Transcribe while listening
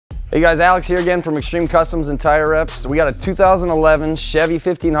Hey guys, Alex here again from Extreme Customs and Tire Reps. We got a 2011 Chevy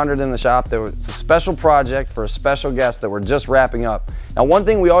 1500 in the shop. It's a special project for a special guest that we're just wrapping up. Now, one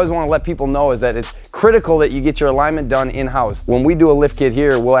thing we always want to let people know is that it's critical that you get your alignment done in-house. When we do a lift kit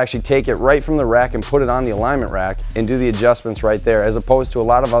here, we'll actually take it right from the rack and put it on the alignment rack and do the adjustments right there, as opposed to a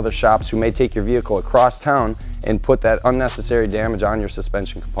lot of other shops who may take your vehicle across town and put that unnecessary damage on your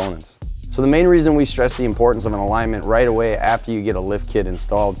suspension components. So the main reason we stress the importance of an alignment right away after you get a lift kit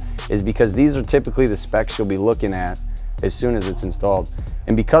installed is because these are typically the specs you'll be looking at as soon as it's installed.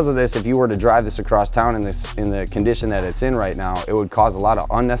 And because of this, if you were to drive this across town in the condition that it's in right now, it would cause a lot of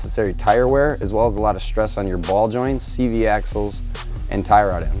unnecessary tire wear, as well as a lot of stress on your ball joints, CV axles, and tie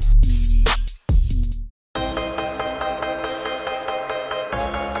rod ends.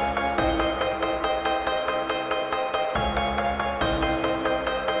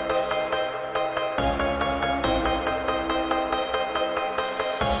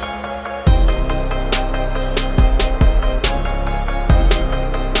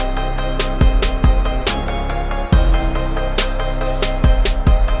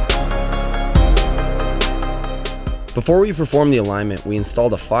 Before we performed the alignment, we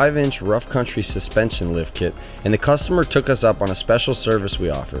installed a 5-inch rough country suspension lift kit, and the customer took us up on a special service we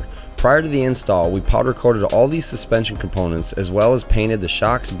offer. Prior to the install, we powder coated all these suspension components, as well as painted the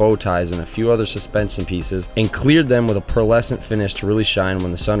shocks, bow ties, and a few other suspension pieces, and cleared them with a pearlescent finish to really shine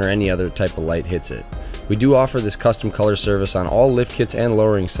when the sun or any other type of light hits it. We do offer this custom color service on all lift kits and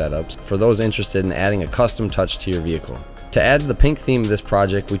lowering setups for those interested in adding a custom touch to your vehicle. To add to the pink theme of this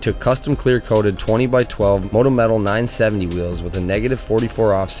project, we took custom clear coated 20x12 Moto Metal 970 wheels with a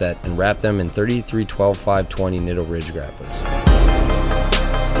 -44 offset and wrapped them in 33-12-520 Nitto Ridge Grapplers.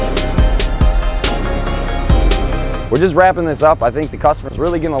 We're just wrapping this up. I think the customer's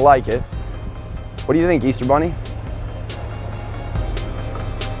really gonna like it. What do you think, Easter Bunny?